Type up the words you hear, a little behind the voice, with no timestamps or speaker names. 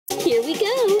Here we go.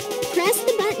 Press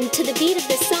the button to the beat of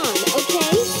the song,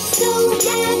 okay? So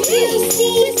have you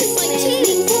seen the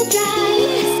swimming pool drive?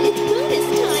 Yes, it's bonus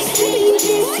time.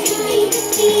 Strangest kind of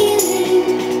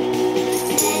feeling.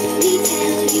 Let me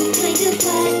tell you kind of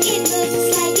what it looks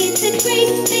like. It's a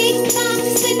great big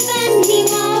box with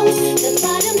funny walls. The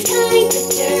bottom's kind of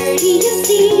dirty, you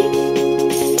see.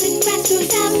 The grass grows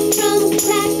out from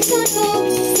cracks on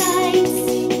both sides.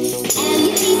 And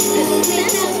people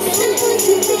without someone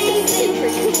to play with.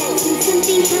 That's when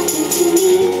something happened to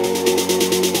me.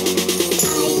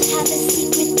 I have a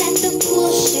secret that the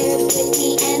pool shared with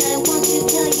me, and I want to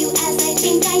tell you as I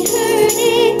think I heard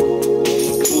it.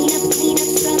 Clean up,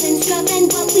 scrub, and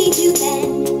what we do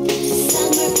then.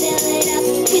 Summer, fill it up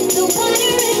with the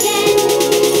water again.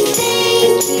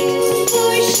 Thank you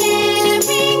for sharing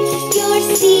your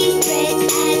secret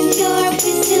and your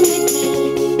wisdom with me.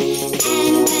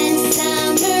 And when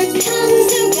summer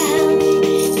comes around,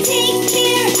 take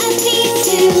care of me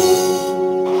too.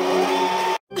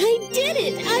 I did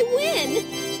it! I win!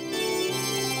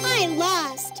 I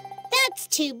lost. That's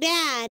too bad.